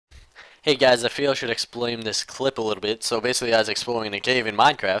Hey guys, I feel I should explain this clip a little bit. So basically I was exploring a cave in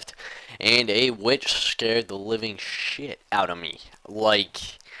Minecraft and a witch scared the living shit out of me. Like,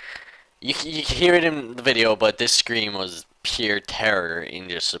 you can hear it in the video, but this scream was pure terror and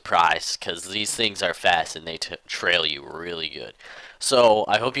just surprise because these things are fast and they trail you really good. So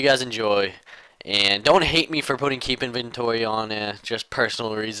I hope you guys enjoy and don't hate me for putting keep inventory on just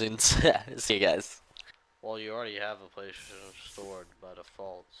personal reasons. See you guys. Well, you already have a place stored by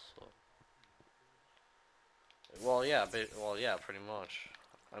default, so. Well, yeah, pretty much.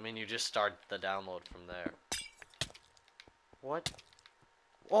 I mean, you just start the download from there. What?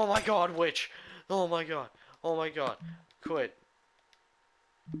 Oh my god, witch! Oh my god. Oh my god. Quit.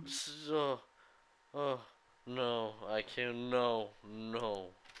 So, oh, no, I can't, no, no.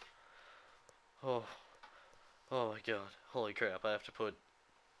 Oh, oh my god. Holy crap, I have to put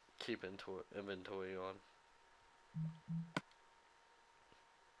keep inventory on.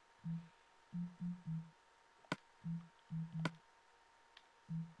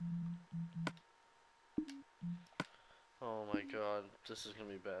 Oh my god, this is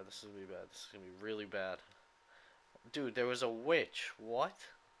gonna be bad, this is gonna be bad, this is gonna be really bad. Dude, there was a witch, what?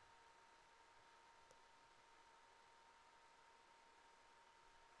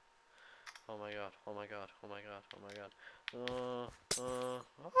 Oh my god, oh my god, oh my god, oh my god.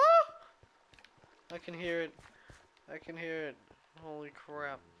 I can hear it. I can hear it. Holy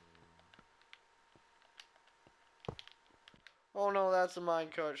crap. Oh no, that's a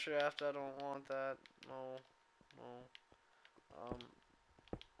minecart shaft. I don't want that. No, no.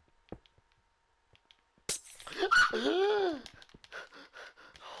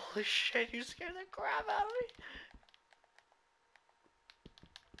 Holy shit, you scared the crap out of me.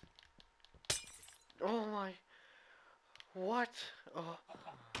 Oh my. What? Oh.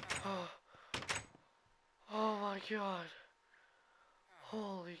 Oh. Oh my god.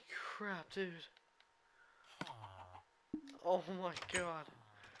 Holy crap, dude. Oh my god.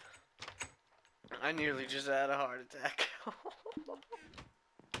 I nearly just had a heart attack.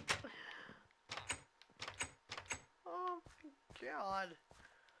 Oh my god.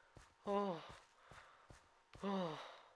 Oh. Oh.